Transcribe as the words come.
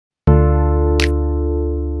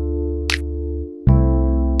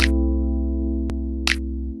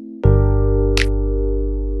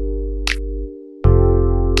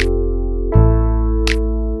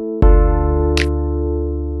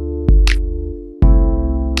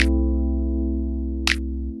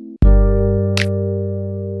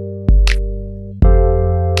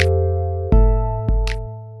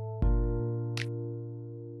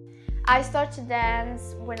I started to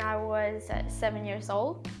dance when I was 7 years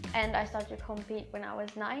old, and I started to compete when I was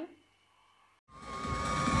 9.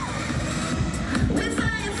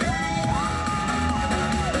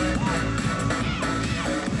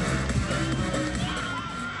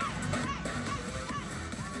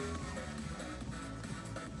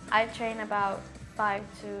 I train about 5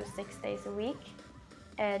 to 6 days a week,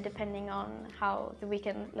 depending on how the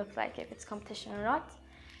weekend looks like, if it's competition or not.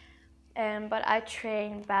 But I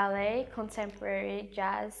train ballet, contemporary,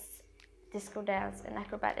 jazz, disco dance and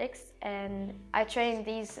acrobatics, and I train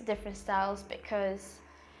these different styles because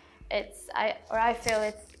I feel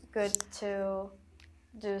it's good to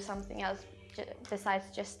do something else besides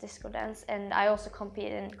just disco dance, and I also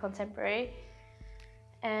compete in contemporary,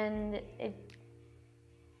 and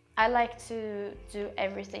I like to do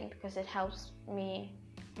everything because it helps me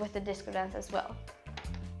with the disco dance as well.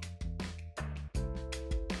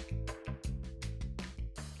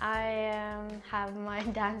 I have my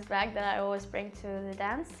dance bag that I always bring to the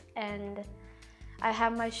dance, and I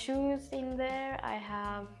have my shoes in there. I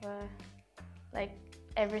have like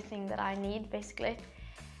everything that I need basically.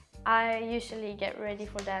 I usually get ready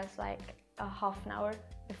for dance like a half an hour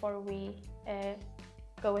before we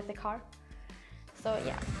go with the car. So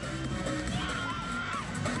yeah.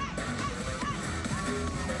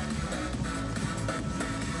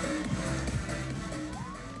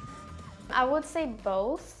 I would say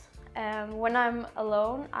both. When I'm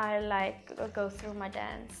alone, I like go through my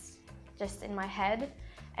dance just in my head,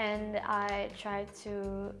 and I try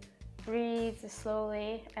to breathe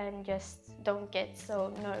slowly and just don't get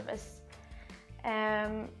so nervous.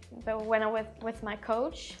 But when I'm with my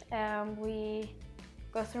coach, we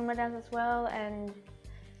go through my dance as well, and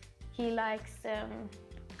he likes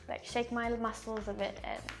like shake my muscles a bit,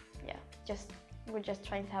 and yeah, we're just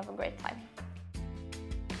trying to have a great time.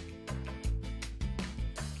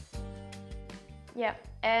 Yeah,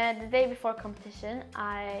 and the day before competition,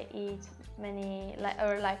 I eat many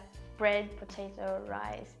like bread, potato,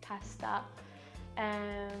 rice, pasta,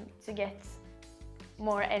 to get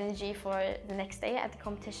more energy for the next day at the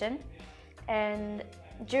competition. And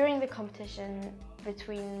during the competition,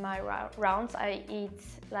 between my rounds, I eat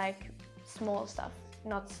like small stuff,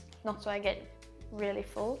 not so I get really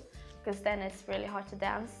full, because then it's really hard to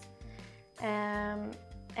dance.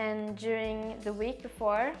 And during the week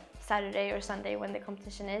before, Saturday or Sunday when the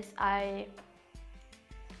competition is, I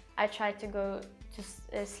try to go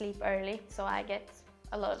to sleep early, so I get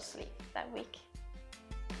a lot of sleep that week.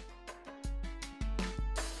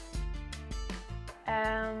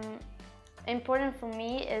 Important for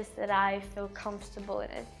me is that I feel comfortable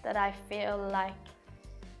in it, that I feel like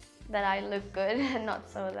that I look good and not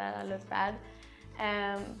so that I look bad.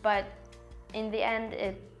 But in the end,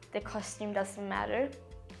 the costume doesn't matter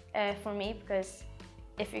for me, because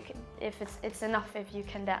it's enough if you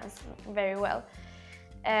can dance very well.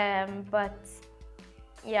 But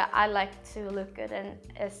yeah, I like to look good, and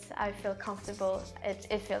as I feel comfortable,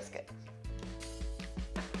 it feels good.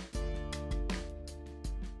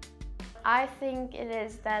 I think it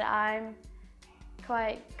is that I'm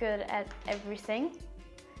quite good at everything,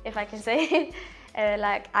 if I can say.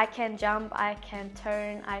 Like I can jump, I can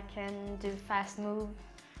turn, I can do fast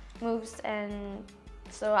moves, and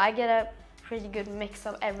so I get a pretty good mix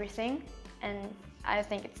of everything, and I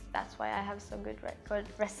think that's why I have so good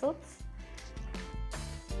results.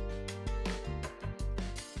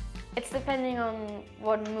 It's depending on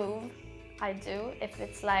what move I do. If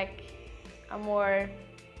it's like a more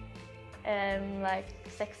like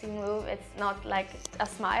sexy move, it's not like a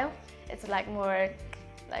smile, it's like more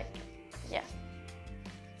like, yeah.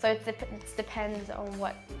 So it depends on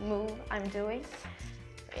what move I'm doing,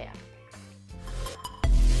 so yeah.